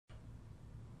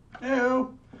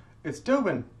Hello, it's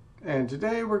Tobin, and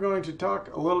today we're going to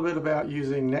talk a little bit about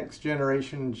using next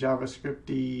generation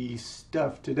JavaScript-y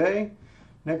stuff today.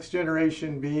 Next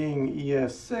generation being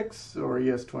ES6 or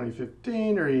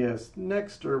ES2015 or ES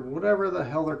Next or whatever the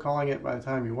hell they're calling it by the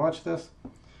time you watch this.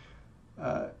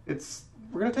 We're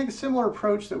going to take a similar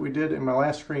approach that we did in my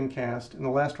last screencast. In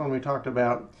the last one we talked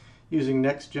about using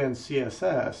next-gen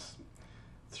CSS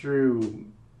through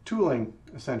tooling,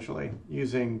 essentially,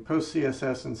 using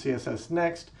post-CSS and CSS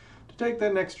Next to take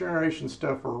that next generation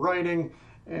stuff we're writing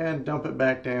and dump it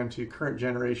back down to current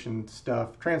generation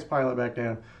stuff, transpile it back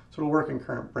down so it'll work in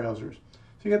current browsers.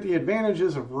 So you get the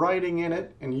advantages of writing in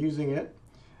it and using it,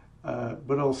 but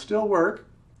it'll still work,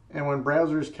 and when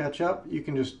browsers catch up, you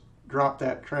can just drop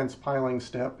that transpiling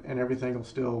step and everything will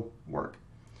still work.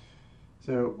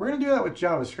 So we're going to do that with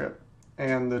JavaScript.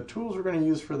 And the tools we're going to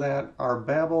use for that are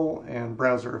Babel and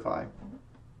Browserify.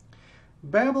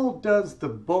 Babel does the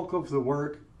bulk of the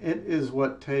work. It is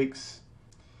what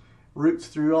roots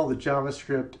through all the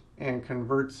JavaScript and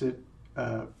converts it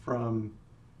from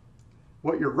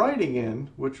what you're writing in,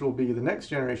 which will be the next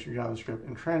generation of JavaScript,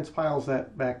 and transpiles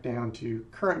that back down to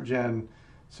current gen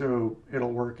so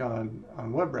it'll work on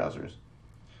web browsers.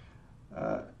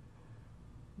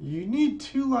 You need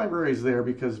two libraries there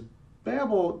because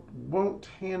Babel won't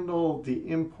handle the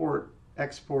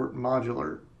import-export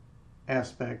modular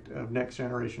aspect of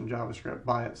next-generation JavaScript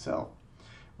by itself.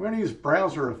 We're going to use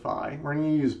Browserify. We're going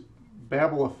to use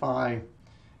Babelify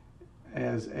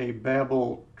as a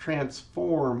Babel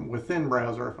transform within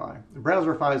Browserify. The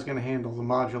Browserify is going to handle the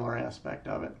modular aspect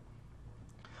of it.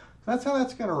 So that's how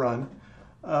that's going to run.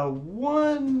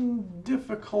 One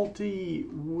difficulty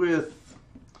with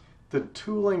the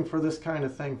tooling for this kind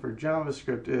of thing for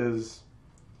JavaScript is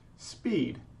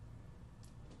speed.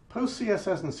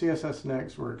 Post-CSS and CSS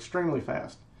Next were extremely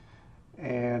fast,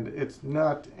 and it's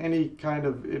not any kind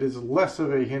of, it is less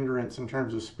of a hindrance in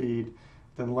terms of speed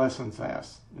than less in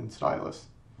Sass and Stylus.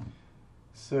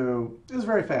 So it's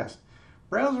very fast.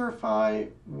 Browserify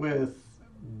with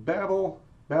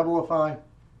Babelify,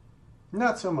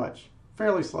 not so much,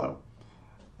 fairly slow.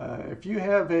 If you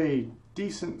have a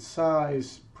decent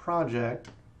size project,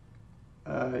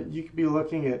 you could be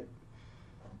looking at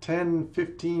 10,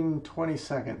 15, 20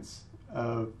 seconds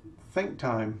of think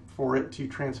time for it to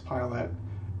transpile that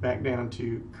back down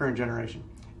to current generation.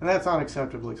 And that's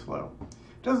unacceptably slow.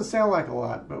 It doesn't sound like a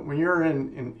lot, but when you're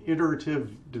in an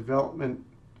iterative development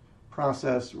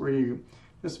process where you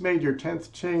just made your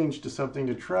 10th change to something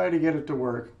to try to get it to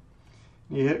work,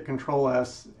 and you hit Control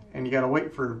S and you got to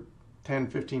wait for 10,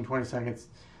 15, 20 seconds,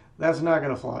 that's not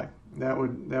going to fly. That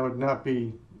would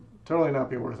totally not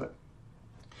be worth it.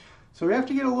 So we have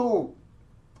to get a little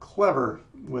clever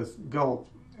with Gulp,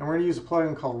 and we're going to use a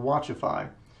plugin called Watchify.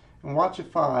 And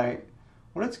Watchify,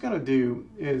 what it's going to do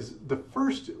is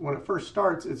when it first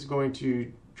starts, it's going to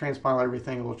transpile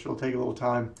everything, which will take a little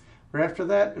time. But after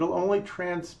that, it'll only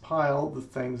transpile the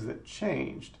things that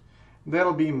changed.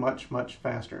 That'll be much, much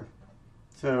faster.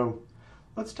 So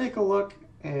let's take a look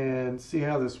and see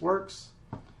how this works.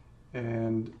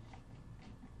 And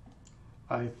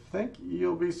I think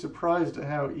you'll be surprised at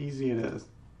how easy it is.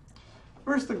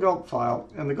 First, the gulp file.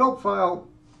 And the gulp file,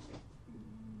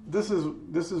 this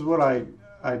is what I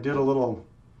did a little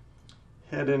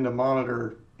head into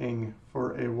monitoring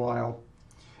for a while.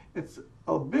 It's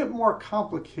a bit more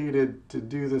complicated to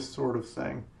do this sort of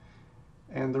thing.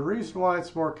 And the reason why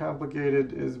it's more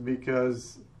complicated is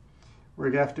because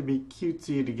we have to be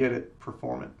cutesy to get it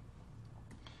performant.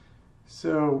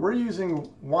 So we're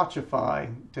using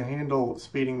Watchify to handle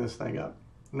speeding this thing up.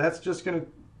 And that's just going to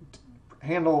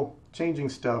handle changing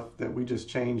stuff that we just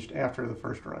changed after the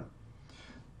first run.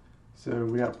 So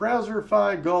we got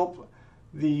Browserify, Gulp.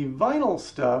 The vinyl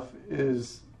stuff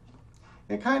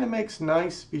it kind of makes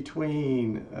nice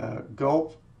between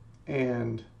Gulp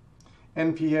and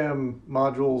NPM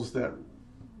modules that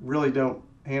really don't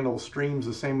handle streams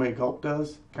the same way Gulp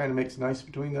does. Kind of makes nice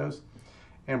between those.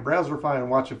 And Browserify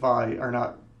and Watchify are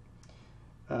not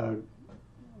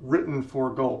written for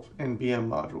Gulp NPM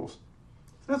modules.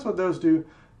 So that's what those do.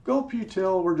 Gulp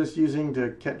util we're just using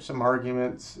to catch some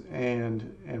arguments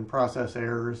and process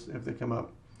errors if they come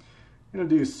up. We're going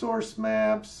to do source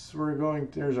maps.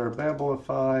 There's our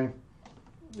Babelify.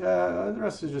 The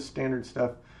rest is just standard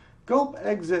stuff. Gulp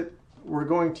exit we're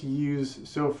going to use,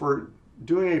 so if we're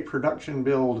doing a production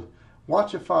build,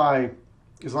 Watchify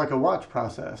is like a watch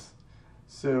process.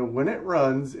 So when it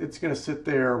runs, it's going to sit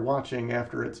there watching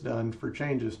after it's done for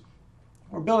changes.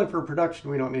 We're building for production,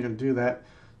 we don't need to do that.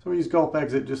 So we use gulp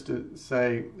exit just to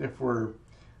say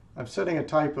I'm setting a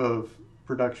type of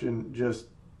production, just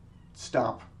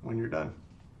stop when you're done.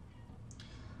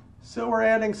 So we're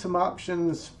adding some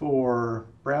options for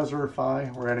Browserify.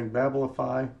 We're adding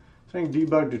Babelify. Setting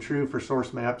debug to true for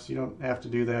source maps. You don't have to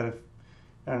do that if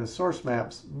on the source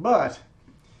maps. But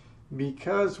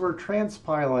because we're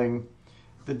transpiling,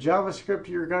 the JavaScript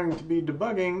you're going to be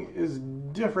debugging is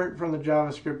different from the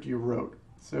JavaScript you wrote.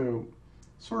 So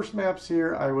source maps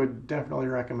here I would definitely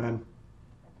recommend.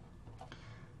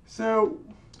 So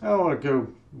I don't want to go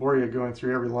bore you going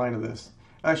through every line of this.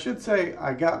 I should say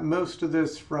I got most of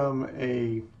this from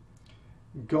a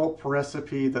gulp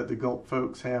recipe that the gulp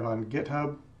folks have on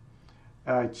GitHub.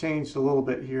 I changed a little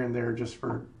bit here and there just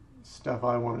for stuff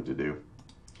I wanted to do.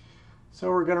 So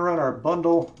we're going to run our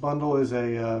bundle. Bundle is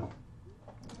a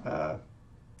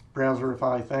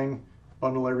Browserify thing.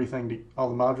 Bundle everything, all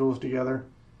the modules together.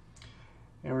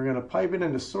 And we're going to pipe it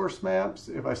into source maps.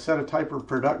 If I set a type of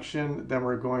production, then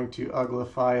we're going to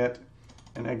uglify it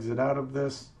and exit out of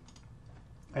this.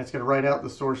 And it's going to write out the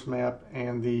source map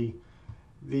and the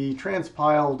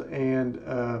transpiled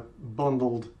and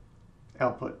bundled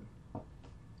output.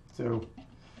 So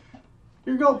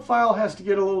your gulp file has to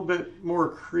get a little bit more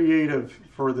creative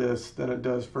for this than it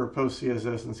does for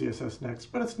PostCSS and CSS Next,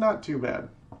 but it's not too bad.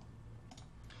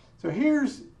 So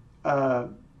here's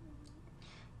when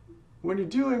you're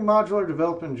doing modular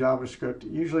development in JavaScript,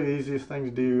 usually the easiest thing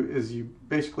to do is you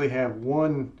basically have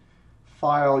one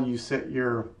file you set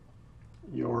your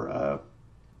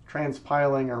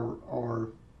transpiling or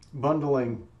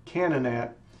bundling canon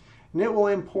at, and it will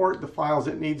import the files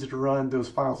it needs to run. Those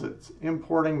files it's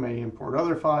importing may import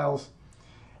other files,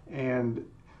 and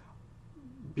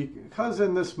because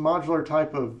in this modular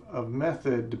type of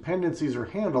method dependencies are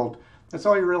handled, that's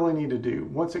all you really need to do.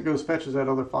 Once it goes fetches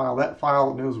that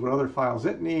file knows what other files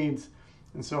it needs,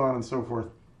 and so on and so forth.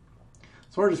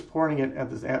 So we're just porting it at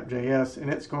this app.js, and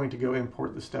it's going to go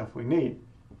import the stuff we need.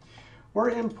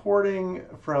 We're importing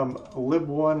from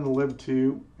lib1 and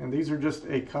lib2, and these are just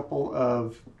a couple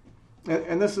of,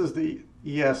 and this is the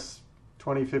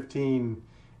ES2015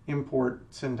 import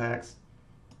syntax.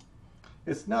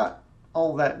 It's not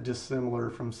all that dissimilar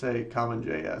from, say,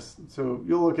 CommonJS. So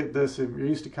you'll look at this, if you're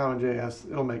used to CommonJS,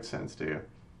 it'll make sense to you.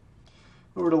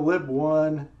 Over to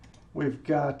lib1, we've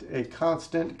got a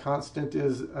constant. Constant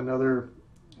is another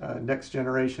next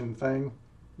generation thing.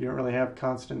 You don't really have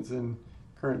constants in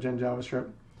current gen JavaScript.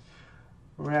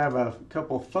 We have a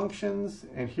couple functions,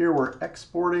 and here we're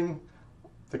exporting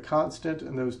the constant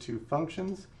and those two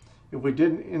functions. If we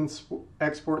didn't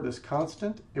export this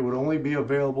constant, it would only be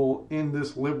available in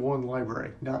this lib1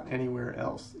 library, not anywhere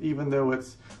else, even though it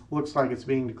looks like it's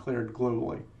being declared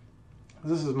globally.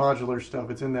 This is modular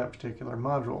stuff. It's in that particular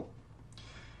module.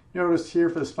 Notice here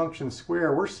for this function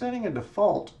square, we're setting a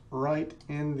default right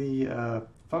in the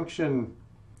function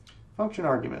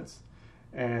arguments.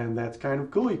 And that's kind of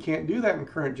cool. You can't do that in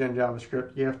current gen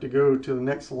JavaScript. You have to go to the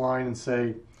next line and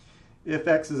say, if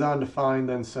x is undefined,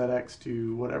 then set x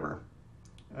to whatever,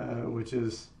 which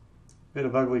is a bit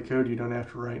of ugly code you don't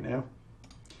have to write now.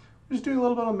 We're just doing a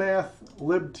little bit of math.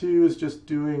 Lib2 is just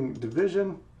doing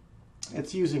division.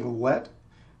 It's using let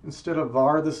instead of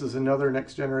var. This is another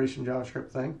next generation JavaScript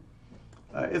thing.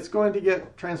 It's going to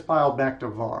get transpiled back to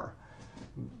var.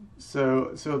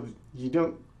 So you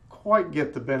don't quite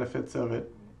get the benefits of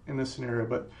it in this scenario,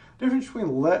 but the difference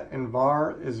between let and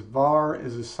var is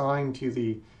assigned to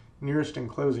the nearest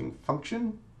enclosing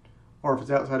function, or if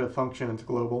it's outside of function, it's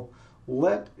global.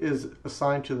 Let is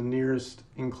assigned to the nearest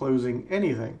enclosing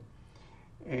anything,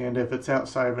 and if it's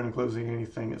outside of an enclosing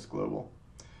anything, it's global.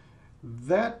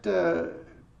 That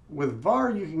with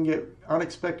var you can get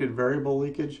unexpected variable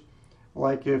leakage,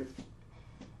 like if,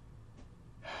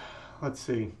 let's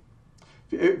see,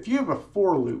 if you have a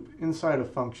for loop inside a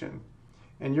function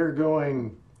and you're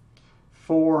going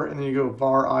for and then you go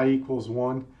var I equals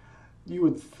 1, you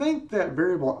would think that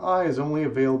variable I is only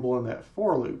available in that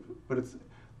for loop, but it's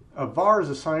a var is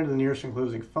assigned to the nearest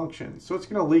enclosing function, so it's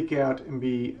going to leak out and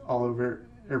be all over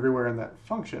everywhere in that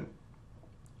function.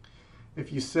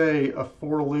 If you say a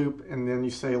for loop and then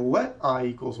you say let I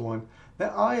equals 1,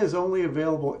 that I is only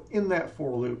available in that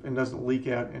for loop and doesn't leak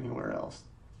out anywhere else.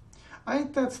 I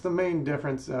think that's the main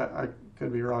difference. I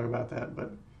could be wrong about that,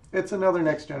 but it's another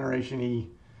next generation-y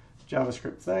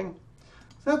JavaScript thing.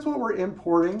 So that's what we're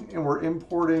importing, and we're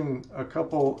importing a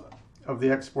couple of the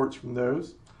exports from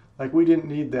those. Like we didn't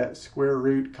need that square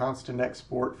root constant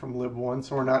export from lib1,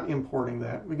 so we're not importing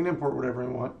that. We can import whatever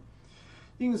we want.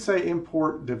 You can say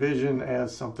import division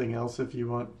as something else if you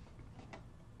want.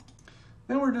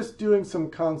 Then we're just doing some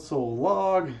console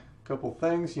log, a couple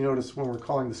things. You notice when we're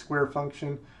calling the square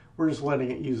function, we're just letting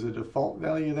it use the default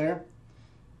value there,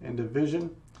 and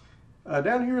division.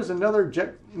 Down here is another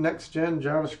next-gen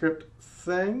JavaScript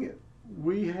thing.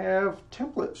 we have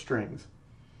template strings.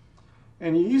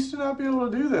 And you used to not be able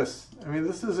to do this. I mean,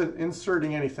 this isn't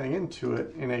inserting anything into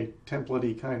it in a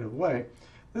template-y kind of way.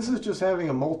 This is just having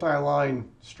a multi-line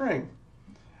string.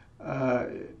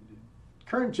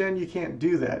 Current gen, you can't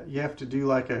do that. You have to do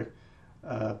like a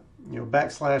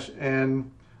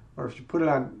 \n, or if you put it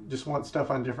on, just want stuff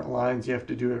on different lines, you have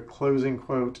to do a closing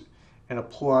quote and a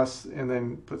plus, and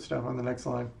then put stuff on the next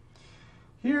line.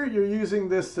 Here, you're using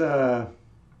this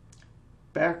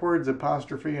backwards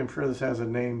apostrophe. I'm sure this has a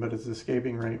name, but it's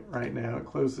escaping right now. It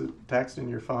closes the text and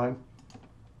you're fine.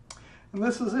 And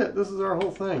this is it. This is our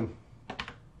whole thing.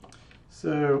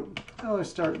 So let's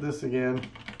start this again.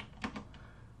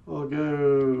 We'll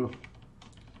go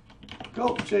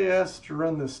gulp.js to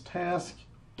run this task.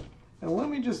 And let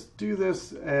me just do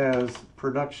this as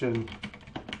production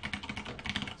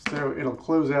so it'll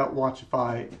close out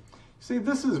Watchify. See,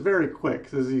 this is very quick.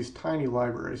 There's these tiny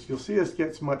libraries. You'll see this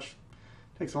takes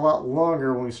a lot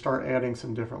longer when we start adding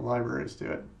some different libraries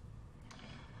to it.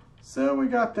 So we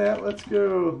got that. Let's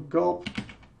go gulp.js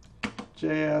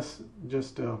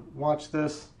just to watch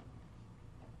this.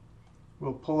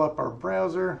 We'll pull up our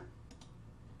browser,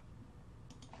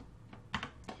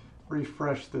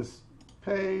 refresh this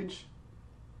page.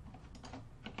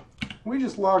 We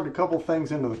just logged a couple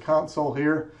things into the console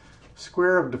here.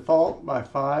 Square of default by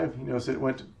 5. You notice it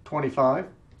went to 25,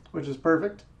 which is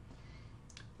perfect.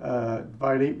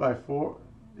 Divide 8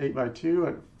 by 2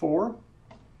 at 4.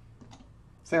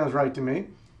 Sounds right to me.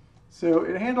 So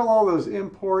it handled all those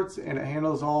imports, and it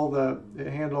handles it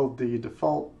handled the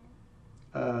default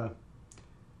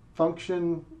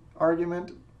function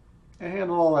argument. It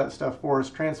handled all that stuff for us.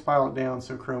 Transpile it down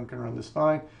so Chrome can run this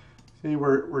fine. See,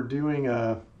 we're doing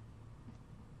a.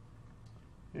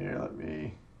 Here, let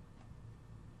me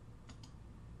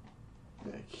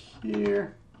back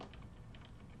here.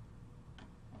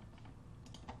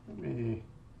 Let me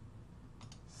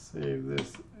save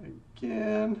this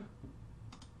again.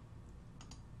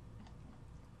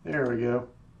 There we go.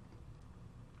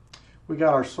 We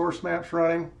got our source maps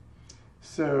running,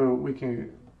 so we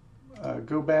can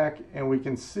go back and we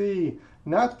can see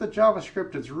not the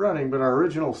JavaScript it's running, but our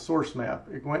original source map.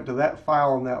 It went to that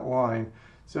file and that line.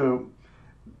 So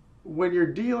when you're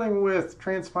dealing with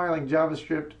transpiling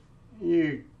JavaScript,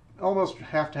 you almost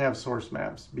have to have source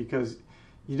maps, because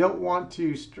you don't want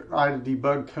to try to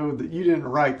debug code that you didn't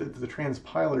write, that the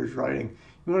transpiler is writing.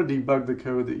 You want to debug the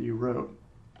code that you wrote.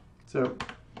 So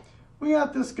we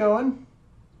got this going.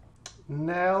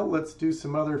 Now let's do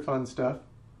some other fun stuff.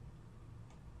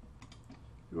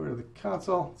 Go to the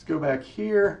console. Let's go back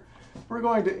here. We're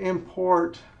going to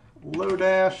import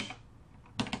Lodash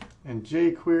and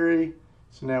jQuery.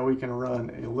 So now we can run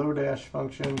a Lodash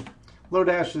function.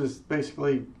 Lodash is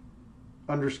basically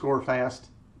underscore fast.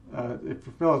 If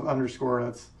you're familiar with underscore,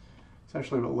 that's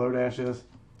essentially what Lodash is.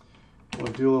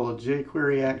 We'll do a little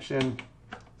jQuery action.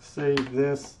 Save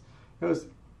this.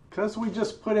 Because we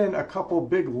just put in a couple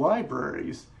big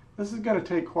libraries, this is going to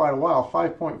take quite a while,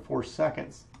 5.4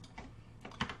 seconds.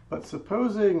 But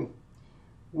supposing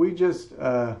we just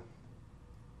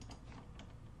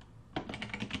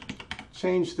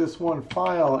change this one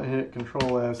file and hit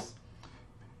Control S,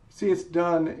 see, it's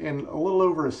done in a little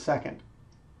over a second.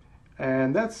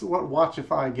 And that's what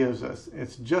Watchify gives us.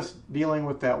 It's just dealing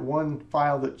with that one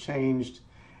file that changed,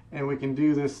 and we can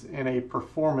do this in a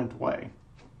performant way,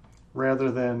 rather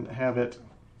than have it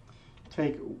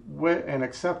take an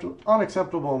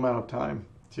unacceptable amount of time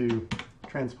to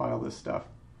transpile this stuff.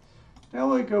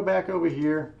 Now we go back over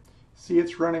here. See,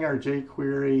 it's running our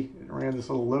jQuery. It ran this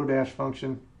little Lodash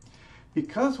function.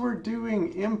 Because we're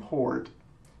doing import,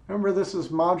 remember this is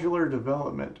modular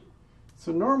development.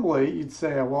 So normally you'd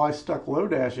say, well, I stuck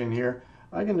Lodash in here.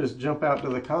 I can just jump out to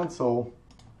the console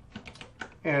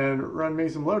and run me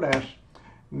some Lodash.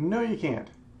 No, you can't.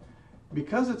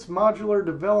 Because it's modular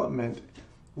development,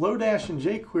 Lodash and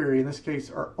jQuery in this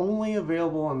case are only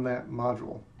available in that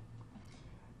module.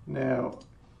 Now,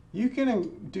 you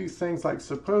can do things like,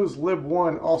 suppose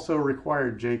lib1 also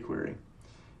required jQuery.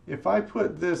 If I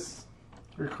put this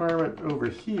requirement over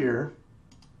here,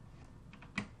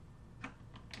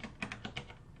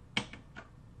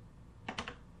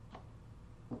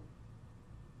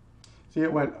 see,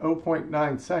 it went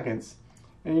 0.9 seconds.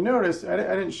 And you notice, I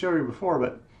didn't show you before,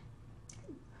 but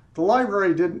the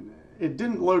library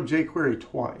didn't load jQuery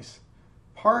twice.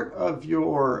 Part of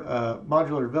your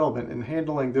modular development and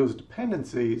handling those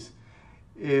dependencies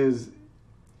is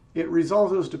it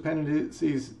resolves those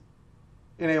dependencies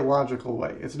in a logical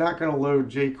way. It's not going to load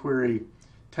jQuery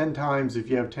 10 times if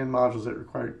you have 10 modules that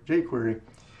require jQuery.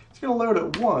 It's going to load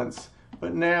it once,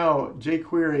 but now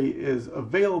jQuery is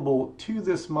available to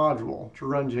this module to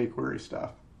run jQuery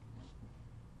stuff.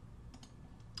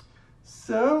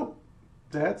 So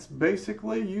that's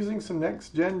basically using some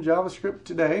next-gen JavaScript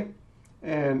today,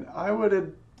 and I would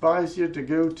advise you to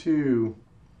go to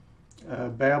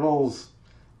Babel's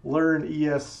Learn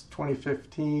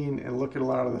ES2015 and look at a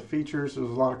lot of the features. There's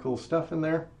a lot of cool stuff in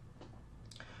there.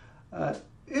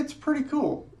 It's pretty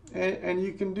cool, and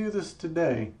you can do this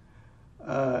today.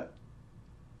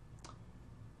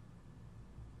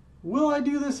 Will I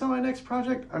do this on my next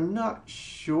project? I'm not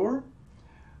sure.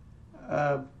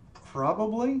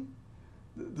 Probably.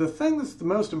 The thing that's the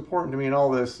most important to me in all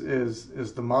this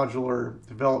is the modular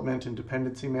development and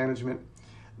dependency management.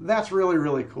 That's really,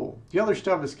 really cool. The other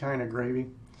stuff is kind of gravy.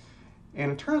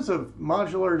 And in terms of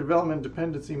modular development,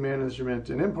 dependency management,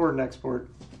 and import and export,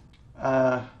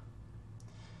 the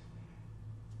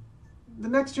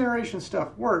next generation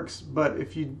stuff works, but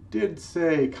if you did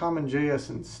say CommonJS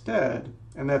instead,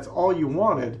 and that's all you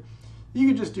wanted, you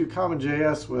could just do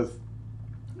CommonJS with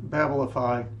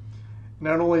Babelify.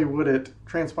 Not only would it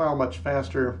transpile much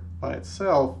faster by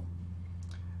itself,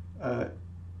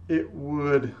 it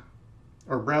would,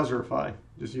 or Browserify,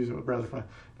 just use it with Browserify,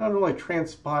 not only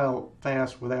transpile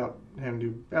fast without having to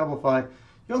do Babelify,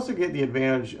 you also get the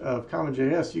advantage of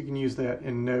CommonJS. You can use that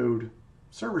in Node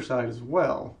server-side as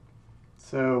well.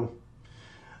 So,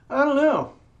 I don't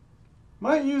know.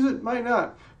 Might use it, might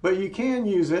not. But you can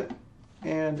use it,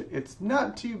 and it's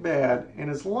not too bad. And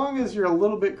as long as you're a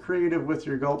little bit creative with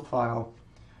your gulp file,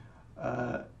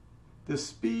 the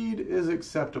speed is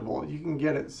acceptable. You can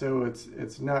get it so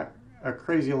it's not a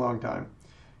crazy long time.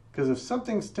 Because if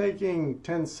something's taking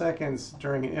 10 seconds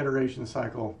during an iteration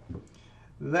cycle,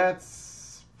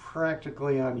 that's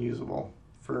practically unusable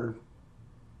for...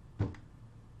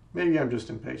 Maybe I'm just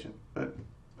impatient, but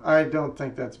I don't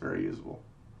think that's very usable.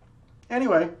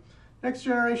 Anyway, next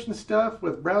generation stuff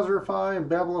with Browserify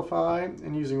and Babelify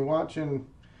and using Watchin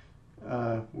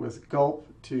with Gulp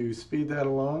to speed that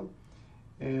along.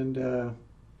 And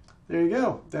there you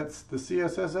go. That's the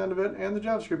CSS end of it and the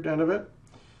JavaScript end of it.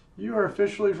 You are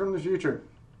officially from the future.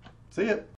 See ya.